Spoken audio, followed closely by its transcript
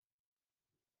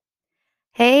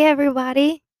Hey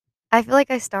everybody. I feel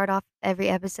like I start off every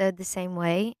episode the same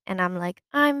way and I'm like,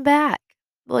 I'm back.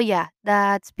 Well, yeah,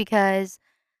 that's because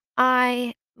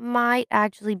I might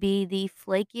actually be the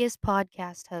flakiest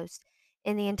podcast host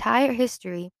in the entire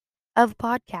history of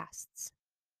podcasts.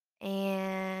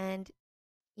 And,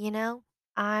 you know,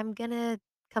 I'm going to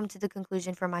come to the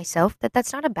conclusion for myself that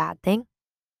that's not a bad thing.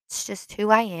 It's just who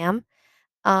I am.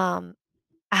 Um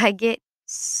I get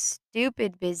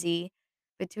stupid busy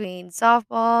between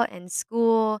softball and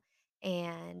school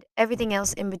and everything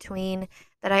else in between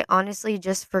that I honestly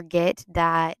just forget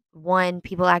that one,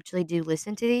 people actually do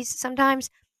listen to these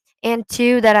sometimes, and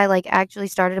two, that I like actually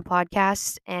started a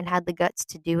podcast and had the guts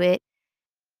to do it.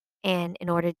 And in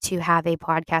order to have a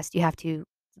podcast, you have to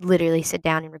literally sit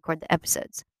down and record the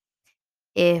episodes.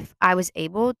 If I was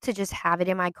able to just have it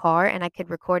in my car and I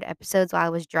could record episodes while I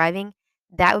was driving,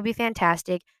 that would be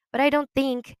fantastic, but I don't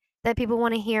think that people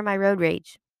wanna hear my road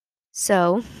rage.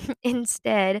 So,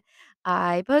 instead,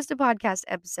 I post a podcast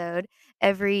episode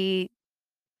every,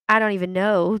 I don't even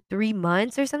know, 3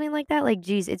 months or something like that, like,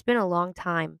 geez, it's been a long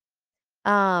time.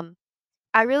 Um,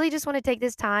 I really just wanna take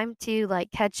this time to,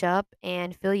 like, catch up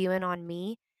and fill you in on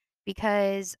me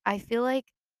because I feel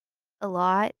like a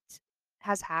lot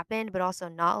has happened, but also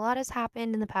not a lot has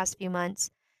happened in the past few months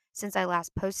since I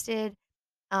last posted.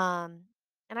 Um,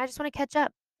 and I just want to catch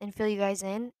up and fill you guys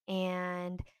in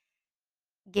and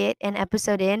get an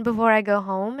episode in before I go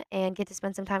home and get to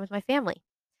spend some time with my family.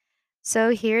 So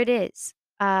here it is.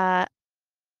 I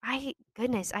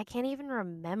can't even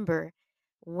remember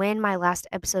when my last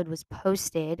episode was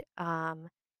posted. I'm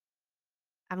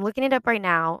looking it up right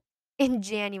now. In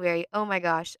January. Oh my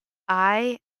gosh.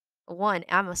 I one,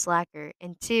 I'm a slacker,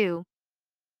 and two,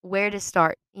 where to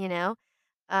start, you know?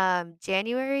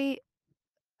 January,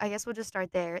 I guess we'll just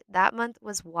start there. That month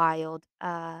was wild.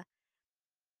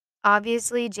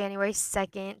 Obviously, January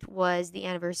 2nd was the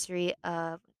anniversary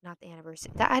of, not the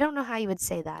anniversary. That I don't know how you would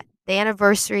say that. The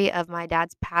anniversary of my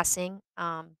dad's passing.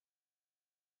 That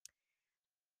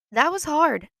was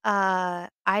hard. I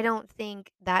don't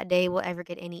think that day will ever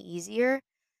get any easier,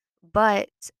 but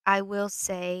I will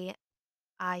say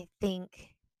I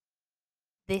think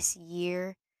this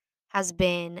year has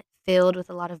been filled with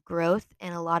a lot of growth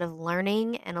and a lot of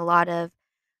learning and a lot of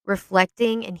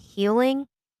reflecting and healing.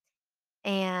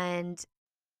 And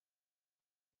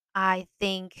I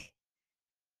think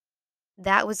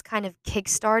that was kind of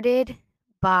kickstarted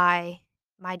by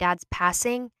my dad's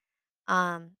passing.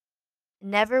 Um,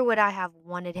 Never would I have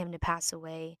wanted him to pass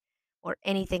away or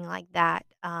anything like that.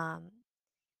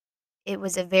 It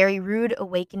was a very rude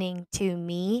awakening to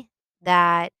me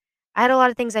that I had a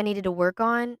lot of things I needed to work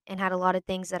on and had a lot of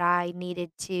things that I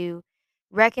needed to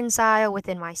reconcile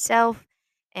within myself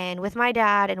and with my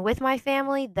dad and with my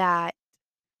family that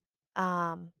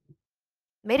um,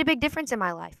 made a big difference in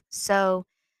my life. So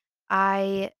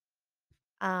I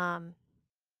um,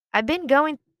 I've been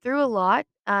going through a lot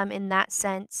in that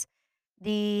sense.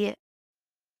 The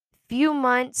few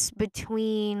months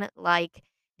between like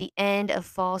the end of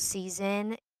fall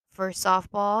season for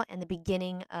softball and the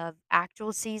beginning of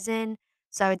actual season.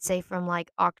 So I would say from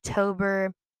like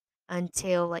October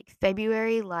until like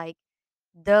February, like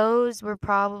those were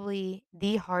probably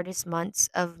the hardest months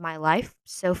of my life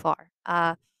so far.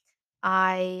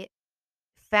 I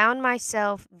found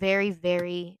myself very,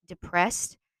 very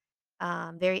depressed,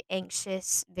 very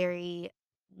anxious, very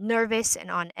nervous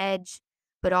and on edge,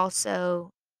 but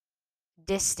also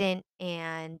distant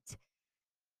and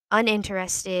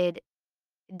uninterested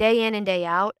day in and day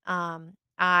out.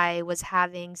 I was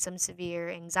having some severe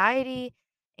anxiety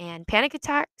and panic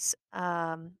attacks.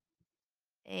 And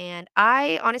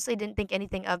I honestly didn't think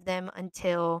anything of them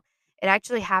until it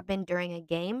actually happened during a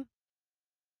game.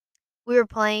 We were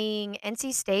playing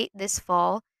NC State this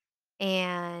fall,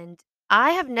 and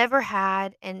I have never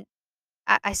had, and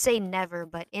I say never,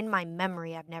 but in my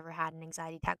memory, I've never had an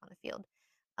anxiety attack on the field.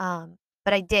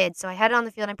 But I did. So I had it on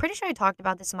the field. I'm pretty sure I talked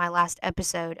about this in my last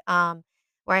episode,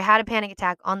 where I had a panic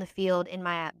attack on the field in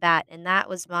my at bat, and that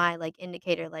was my like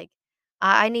indicator, like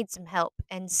I need some help.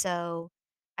 And so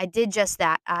I did just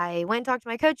that. I went and talked to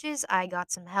my coaches. I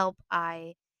got some help.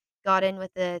 I got in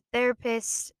with a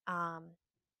therapist,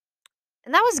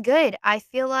 and that was good. I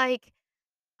feel like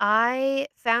I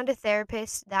found a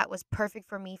therapist that was perfect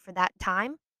for me for that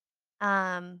time.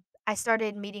 I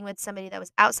started meeting with somebody that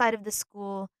was outside of the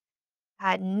school,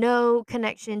 had no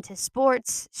connection to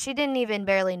sports. She didn't even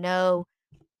barely know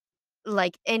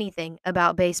like anything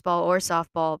about baseball or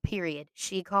softball, period.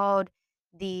 She called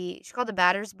the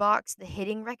batter's box the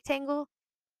hitting rectangle.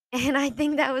 And I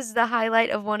think that was the highlight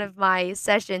of one of my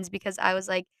sessions because I was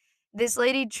like, This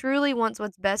lady truly wants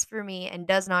what's best for me and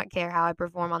does not care how I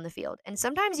perform on the field. And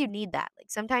sometimes you need that. Like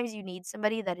sometimes you need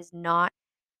somebody that is not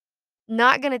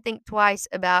gonna think twice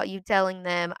about you telling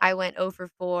them I went 0 for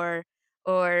 4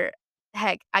 or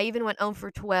heck, I even went 0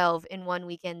 for 12 in one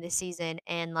weekend this season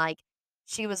and like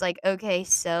she was like, "Okay,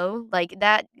 so?" Like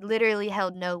that literally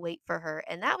held no weight for her.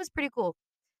 And that was pretty cool.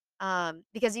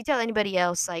 Because you tell anybody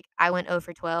else like I went 0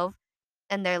 for 12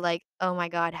 and they're like, "Oh my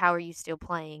god, how are you still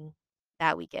playing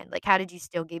that weekend? Like how did you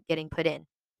still keep getting put in?"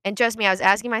 And trust me, I was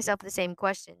asking myself the same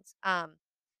questions.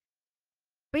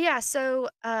 But yeah, so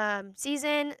uh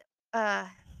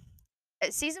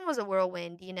season was a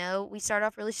whirlwind, you know. We started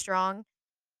off really strong.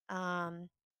 Um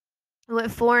we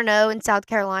went 4-0 in South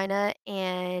Carolina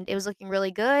and it was looking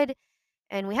really good.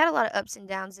 And we had a lot of ups and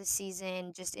downs this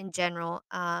season just in general.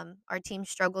 Our team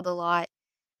struggled a lot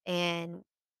and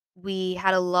we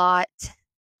had a lot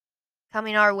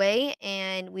coming our way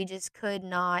and we just could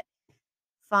not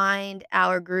find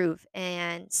our groove.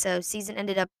 And so season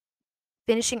ended up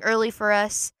finishing early for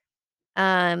us.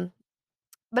 Um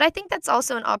but I think that's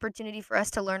also an opportunity for us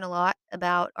to learn a lot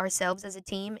about ourselves as a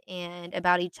team and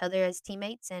about each other as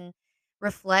teammates and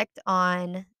reflect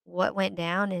on what went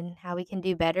down and how we can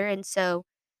do better. And so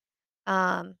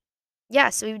um yeah,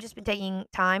 so we've just been taking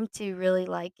time to really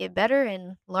like get better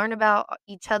and learn about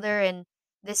each other and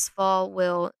this fall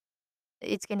will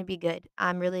it's going to be good.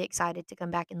 I'm really excited to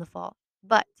come back in the fall.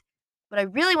 But what I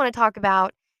really want to talk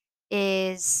about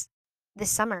is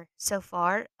this summer so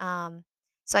far.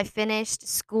 So I finished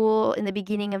school in the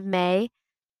beginning of May.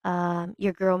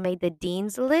 Your girl made the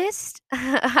dean's list.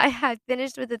 I had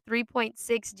finished with a 3.6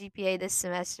 GPA this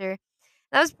semester.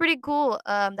 That was pretty cool.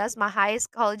 That's my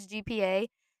highest college GPA,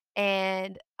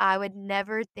 and I would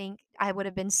never think I would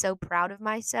have been so proud of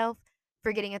myself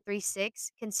for getting a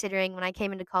 3.6, considering when I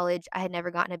came into college, I had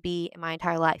never gotten a B in my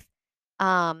entire life.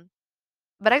 Um,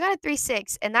 but I got a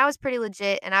 3.6, and that was pretty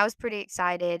legit, and I was pretty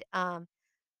excited. I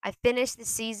finished the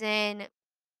season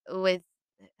with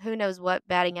who knows what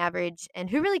batting average, and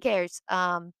who really cares?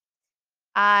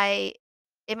 I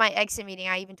in my exit meeting,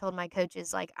 I even told my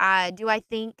coaches like, I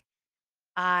think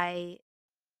I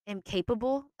am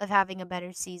capable of having a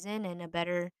better season and a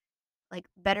better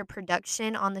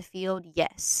production on the field,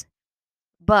 yes.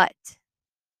 But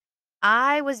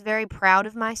I was very proud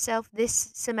of myself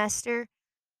this semester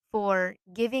for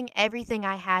giving everything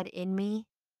I had in me,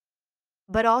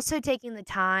 but also taking the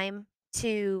time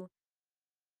to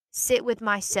sit with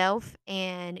myself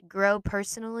and grow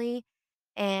personally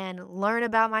and learn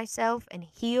about myself and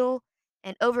heal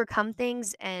and overcome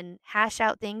things and hash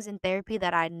out things in therapy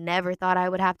that I never thought I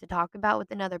would have to talk about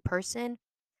with another person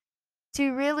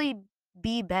to really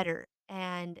be better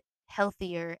and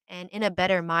healthier and in a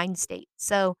better mind state.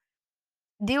 So,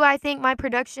 do I think my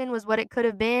production was what it could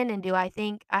have been? And do I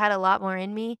think I had a lot more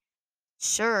in me?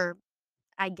 Sure,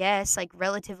 I guess, like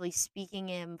relatively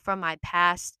speaking, from my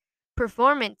past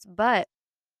performance, but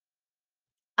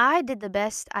I did the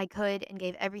best I could and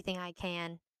gave everything I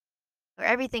can or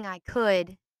everything I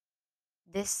could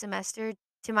this semester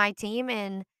to my team.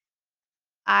 And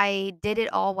I did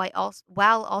it all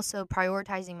while also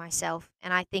prioritizing myself,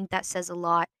 and I think that says a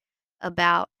lot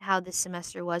about how this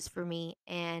semester was for me,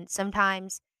 and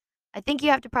sometimes I think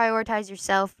you have to prioritize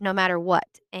yourself no matter what,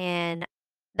 and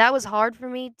that was hard for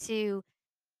me to,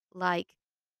 like,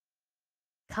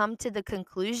 come to the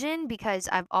conclusion because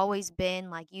I've always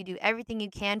been like, you do everything you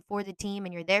can for the team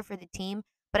and you're there for the team,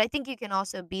 but I think you can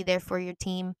also be there for your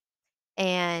team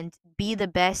and be the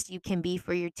best you can be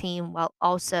for your team while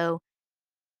also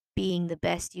being the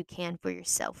best you can for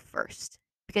yourself first.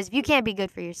 Because if you can't be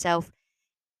good for yourself,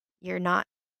 you're not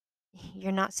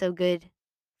you're not so good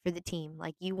for the team.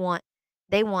 Like they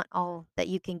want all that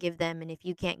you can give them and if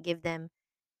you can't give them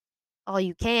all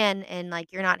you can and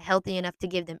like you're not healthy enough to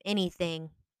give them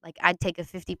anything, like I'd take a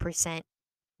 50%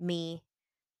 me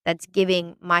that's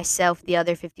giving myself the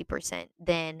other 50%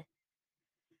 than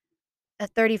a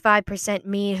 35%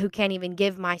 me who can't even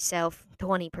give myself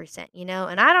 20%, you know?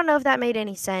 And I don't know if that made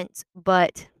any sense,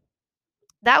 but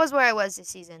that was where I was this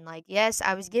season. Like, yes,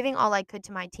 I was giving all I could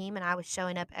to my team and I was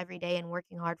showing up every day and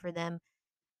working hard for them,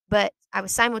 but I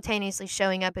was simultaneously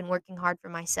showing up and working hard for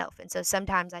myself. And so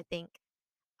sometimes I think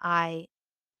I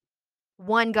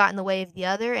one got in the way of the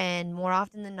other and more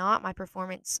often than not my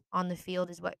performance on the field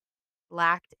is what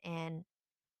lacked and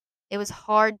it was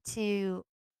hard to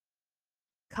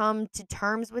come to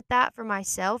terms with that for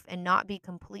myself and not be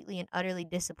completely and utterly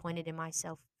disappointed in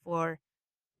myself for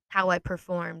how I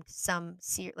performed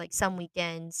like some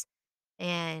weekends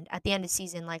and at the end of the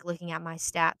season like looking at my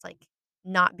stats like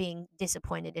not being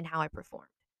disappointed in how I performed.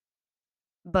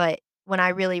 But when I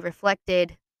really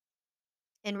reflected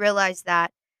and realized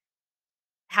that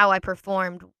how I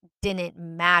performed didn't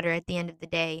matter at the end of the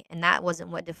day, and that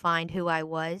wasn't what defined who I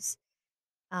was.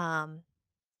 Um,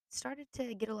 Started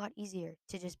to get a lot easier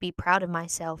to just be proud of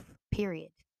myself,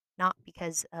 period. Not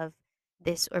because of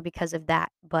this or because of that,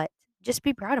 but just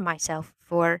be proud of myself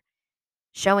for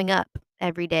showing up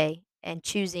every day and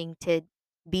choosing to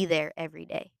be there every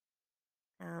day.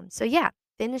 So yeah,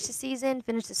 finish the season,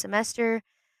 finish the semester.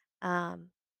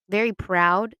 Um, Very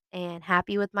proud and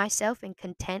happy with myself and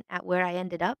content at where I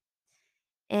ended up.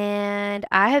 And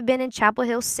I have been in Chapel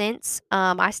Hill since.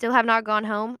 I still have not gone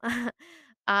home.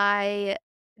 I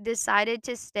decided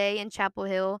to stay in Chapel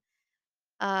Hill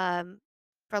um,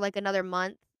 for like another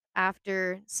month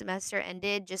after semester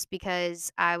ended just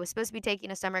because I was supposed to be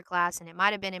taking a summer class and it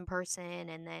might have been in person.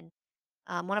 And then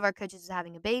one of our coaches was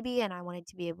having a baby and I wanted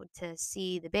to be able to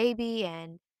see the baby.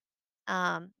 And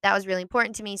that was really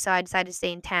important to me. So I decided to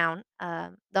stay in town.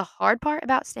 The hard part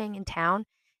about staying in town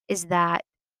is that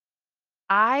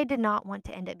I did not want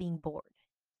to end up being bored.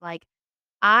 Like,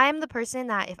 I'm the person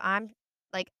that if I'm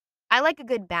like, I like a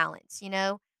good balance, you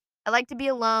know? I like to be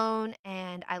alone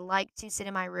and I like to sit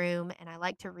in my room and I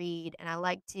like to read and I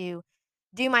like to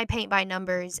do my paint by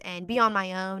numbers and be on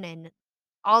my own and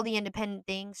all the independent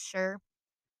things, sure.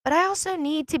 But I also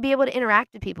need to be able to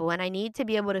interact with people and I need to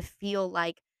be able to feel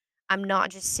like I'm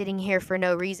not just sitting here for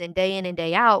no reason day in and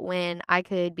day out when I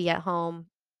could be at home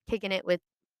kicking it with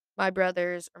my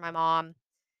brothers or my mom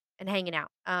and hanging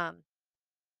out.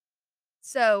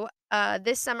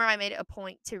 This summer I made it a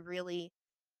point to really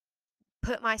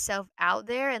put myself out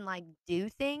there and like do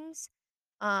things.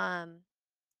 Um,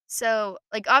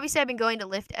 like obviously I've been going to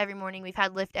lift every morning. We've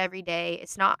had lift every day.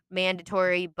 It's not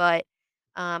mandatory, but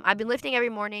I've been lifting every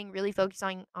morning, really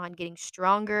focusing on getting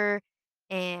stronger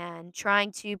and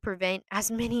trying to prevent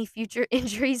as many future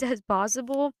injuries as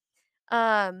possible.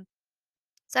 Um,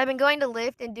 so I've been going to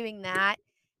lift and doing that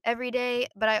every day,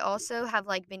 but I also have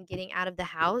like been getting out of the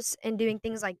house and doing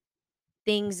things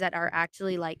that are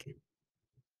actually like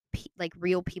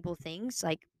real people things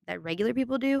like that regular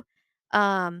people do.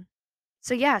 Um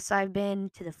so I've been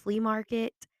to the flea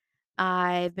market.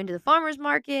 I've been to the farmers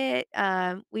market.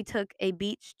 We took a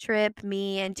beach trip,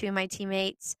 me and two of my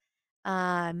teammates.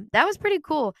 That was pretty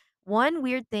cool. One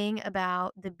weird thing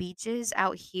about the beaches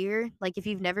out here, like if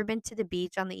you've never been to the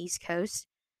beach on the East Coast,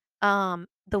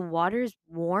 the water's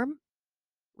warm,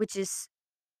 which is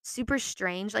super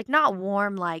strange. Like not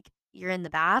warm like you're in the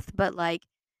bath, but like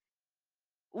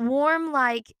warm,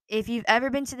 like, if you've ever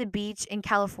been to the beach in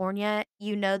California,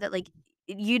 you know that, like,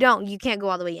 you can't go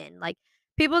all the way in, like,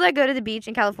 people that go to the beach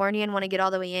in California and wanna get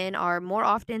all the way in are more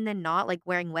often than not, like,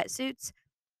 wearing wetsuits.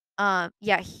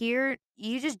 Yeah, here,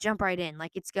 you just jump right in,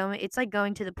 like, it's like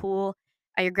going to the pool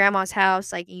at your grandma's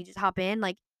house, like, and you just hop in,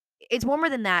 like, it's warmer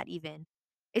than that even.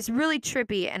 It's really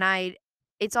trippy, and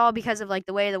it's all because of, like,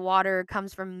 the way the water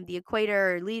comes from the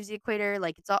equator or leaves the equator,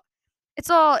 like,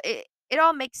 it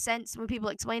all makes sense when people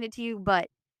explain it to you, but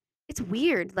it's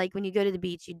weird, like, when you go to the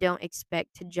beach, you don't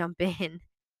expect to jump in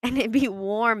and it be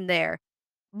warm there,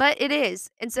 but it is,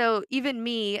 and so even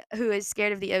me, who is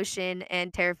scared of the ocean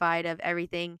and terrified of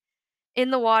everything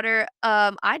in the water,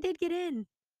 I did get in.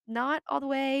 Not all the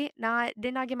way, not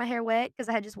did not get my hair wet because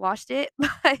I had just washed it,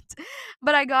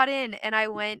 but I got in and I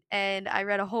went and I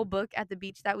read a whole book at the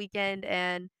beach that weekend,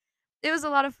 and it was a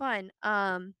lot of fun.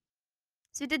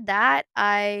 So I did that.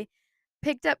 I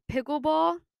picked up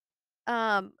pickleball.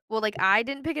 Well, like, I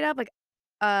didn't pick it up, like,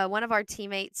 one of our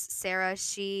teammates, Sarah,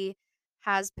 she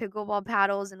has pickleball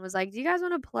paddles and was like, "Do you guys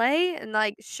wanna play?" And,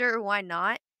 like, "Sure, why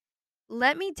not?"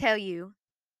 Let me tell you,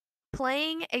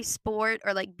 playing a sport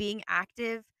or, like, being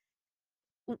active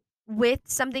w with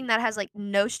something that has, like,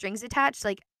 no strings attached,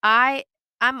 like,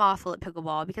 I'm awful at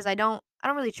pickleball because I don't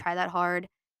really try that hard.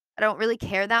 I don't really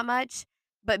care that much,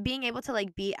 but being able to,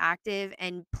 like, be active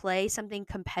and play something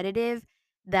competitive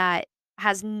that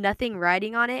has nothing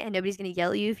riding on it and nobody's gonna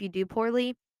yell at you if you do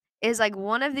poorly is, like,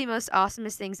 one of the most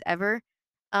awesomest things ever.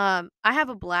 I have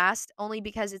a blast only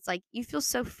because it's, like, you feel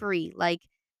so free, like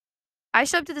I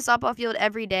show up to the softball field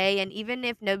every day, and even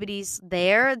if nobody's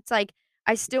there, it's like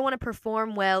I still wanna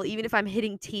perform well even if I'm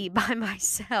hitting tee by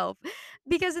myself,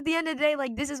 because at the end of the day,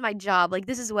 like, this is my job, like,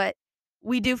 this is what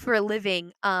we do for a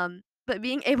living, but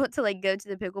being able to, like, go to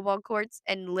the pickleball courts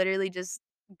and literally just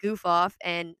goof off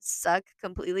and suck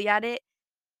completely at it,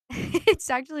 it's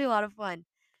actually a lot of fun.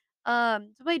 So I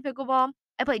played pickleball,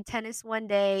 I played tennis one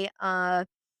day,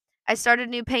 I started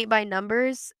new paint by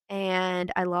numbers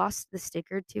and I lost the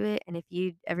sticker to it. And if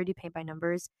you ever do paint by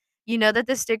numbers, you know that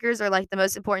the stickers are like the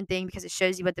most important thing because it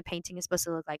shows you what the painting is supposed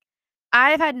to look like.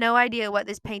 I've had no idea what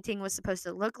this painting was supposed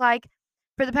to look like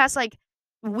for the past like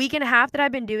week and a half that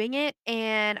I've been doing it,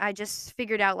 and I just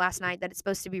figured out last night that it's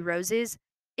supposed to be roses.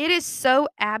 It is so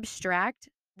abstract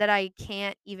that I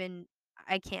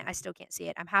still can't see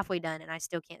it. I'm halfway done and I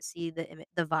still can't see the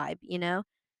vibe, you know?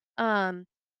 Um,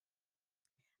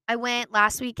 I went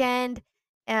last weekend,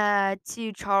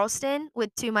 to Charleston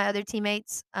with 2 of my other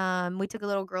teammates. We took a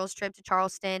little girls trip to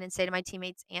Charleston and stayed at my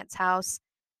teammate's aunt's house.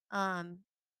 Um,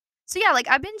 so yeah, like,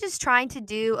 I've been just trying to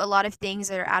do a lot of things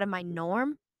that are out of my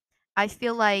norm. I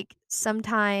feel like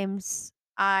sometimes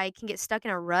I can get stuck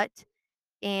in a rut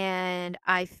and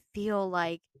I feel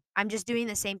like I'm just doing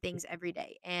the same things every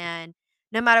day. And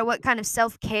no matter what kind of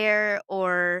self care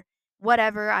or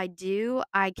whatever I do,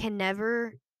 I can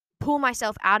never pull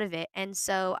myself out of it. And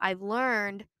so I've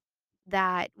learned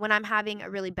that when I'm having a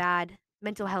really bad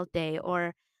mental health day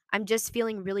or I'm just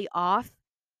feeling really off,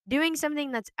 doing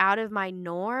something that's out of my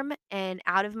norm and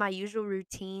out of my usual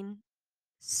routine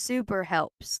super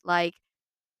helps. Like,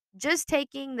 just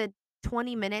taking the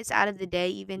 20 minutes out of the day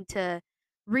even to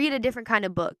read a different kind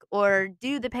of book or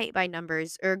do the paint by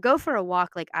numbers or go for a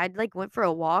walk. Like, I'd like went for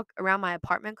a walk around my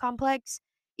apartment complex,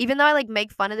 even though I like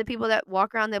make fun of the people that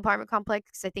walk around the apartment complex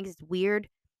 'cause I think it's weird.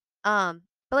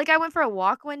 But like I went for a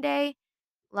walk one day,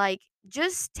 like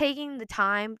just taking the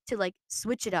time to like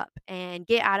switch it up and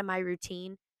get out of my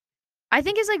routine, I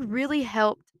think has like really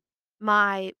helped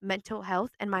my mental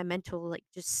health and my mental like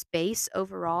just space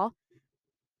overall.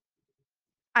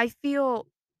 I feel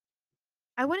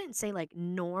I wouldn't say, like,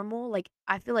 normal, like,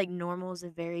 I feel like normal is a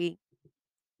very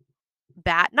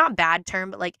not bad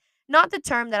term, but, like, not the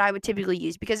term that I would typically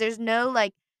use because there's no,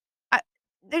 like I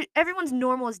everyone's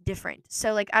normal is different.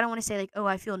 So, like, I don't wanna say, like, "Oh,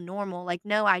 I feel normal." Like,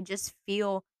 no, I just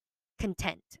feel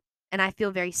content, and I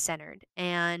feel very centered,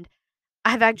 and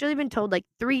I've actually been told, like,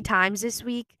 3 times this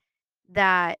week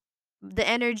that the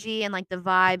energy and, like, the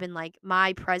vibe and, like,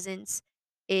 my presence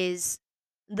is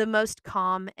the most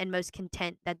calm and most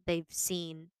content that they've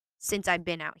seen since I've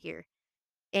been out here.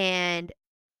 And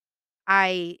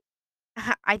I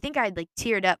I think I, like,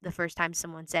 teared up the first time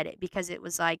someone said it because it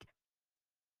was, like,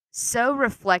 so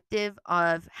reflective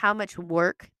of how much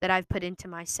work that I've put into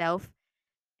myself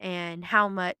and how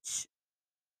much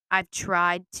I've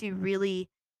tried to really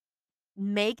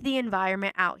make the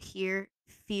environment out here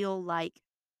feel like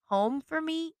home for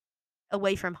me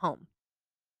away from home.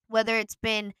 Whether it's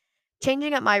been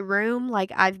changing up my room,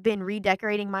 like, I've been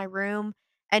redecorating my room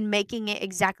and making it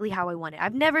exactly how I want it.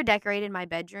 I've never decorated my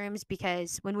bedrooms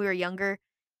because when we were younger,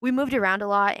 we moved around a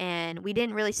lot and we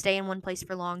didn't really stay in one place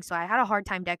for long, so I had a hard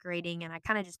time decorating and I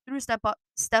kinda just threw stuff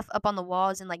up on the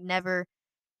walls and, like, never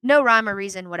no rhyme or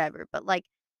reason, whatever, but, like,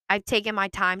 I've taken my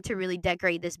time to really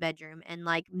decorate this bedroom and,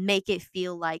 like, make it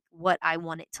feel like what I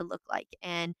want it to look like,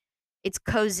 and it's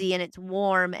cozy and it's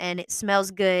warm and it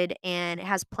smells good and it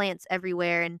has plants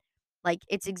everywhere and, like,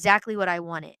 it's exactly what I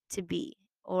want it to be.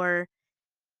 Or,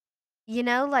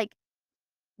 like,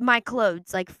 my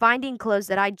clothes, like, finding clothes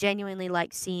that I genuinely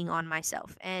like seeing on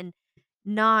myself and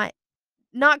not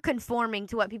not conforming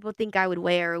to what people think I would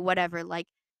wear or whatever, like,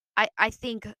 I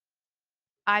think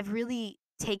I've really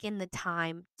taken the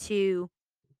time to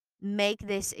make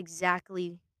this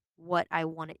exactly what I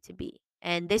want it to be.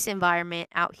 And this environment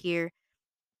out here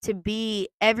to be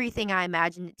everything I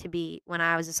imagined it to be when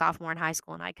I was a sophomore in high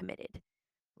school and I committed.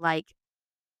 Like,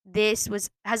 this was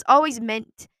has always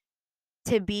meant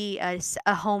to be a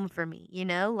home for me,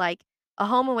 like a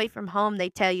home away from home. They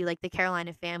tell you like the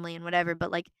Carolina family and whatever,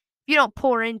 but like if you don't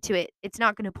pour into it, it's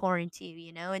not going to pour into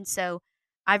you. And so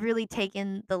I've really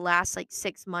taken the last like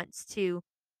 6 months to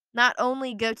not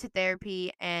only go to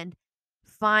therapy and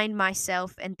find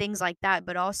myself and things like that,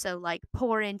 but also like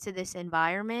pour into this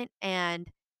environment and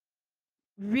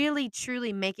really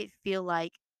truly make it feel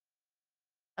like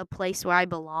a place where I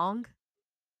belong.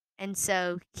 And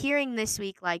so hearing this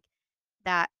week like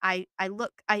that I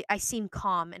seem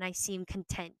calm and I seem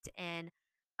content and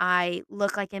I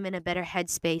look like I'm in a better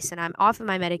headspace and I'm off of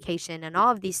my medication and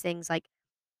all of these things, like,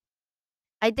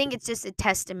 I think it's just a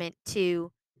testament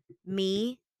to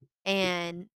me,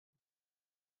 and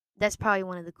that's probably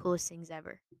one of the coolest things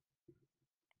ever.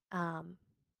 Um,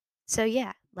 so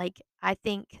yeah, like, I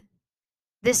think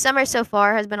this summer so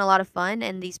far has been a lot of fun,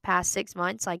 and these past 6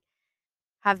 months, like,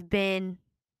 have been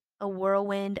a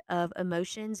whirlwind of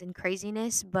emotions and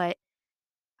craziness, but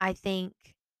I think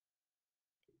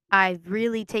I've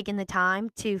really taken the time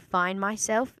to find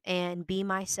myself and be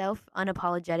myself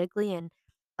unapologetically, and,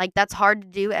 like, that's hard to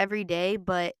do every day,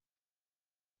 but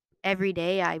every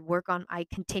day I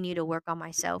continue to work on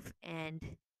myself and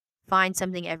find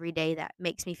something every day that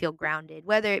makes me feel grounded,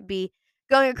 whether it be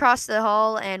going across the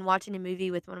hall and watching a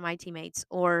movie with one of my teammates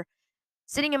or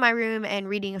sitting in my room and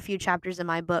reading a few chapters of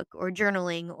my book or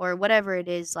journaling or whatever it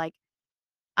is, like,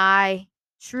 I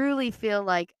truly feel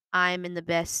like I'm in the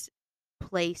best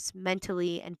place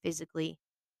mentally and physically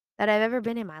that I've ever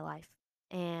been in my life,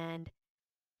 and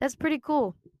that's pretty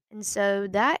cool. And so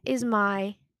that is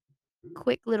my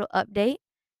quick little update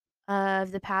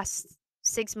of the past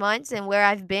 6 months and where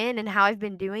I've been and how I've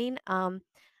been doing.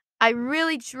 I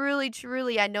really, truly,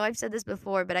 truly, I know I've said this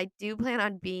before, but I do plan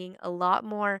on being a lot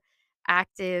more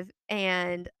active.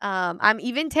 And I'm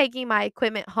even taking my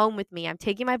equipment home with me. I'm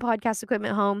taking my podcast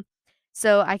equipment home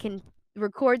so I can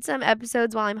record some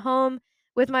episodes while I'm home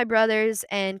with my brothers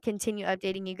and continue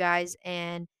updating you guys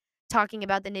and talking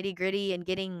about the nitty gritty and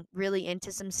getting really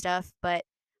into some stuff. But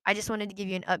I just wanted to give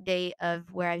you an update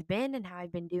of where I've been and how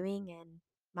I've been doing and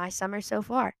my summer so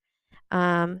far.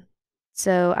 Um,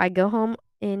 so I go home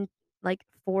in like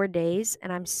 4 days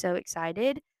and I'm so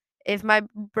excited. If my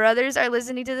brothers are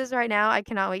listening to this right now, I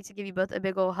cannot wait to give you both a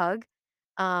big old hug.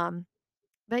 Um,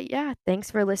 but yeah,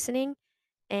 thanks for listening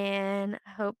and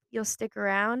I hope you'll stick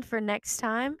around for next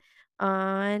time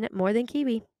on More Than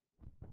Kiwi.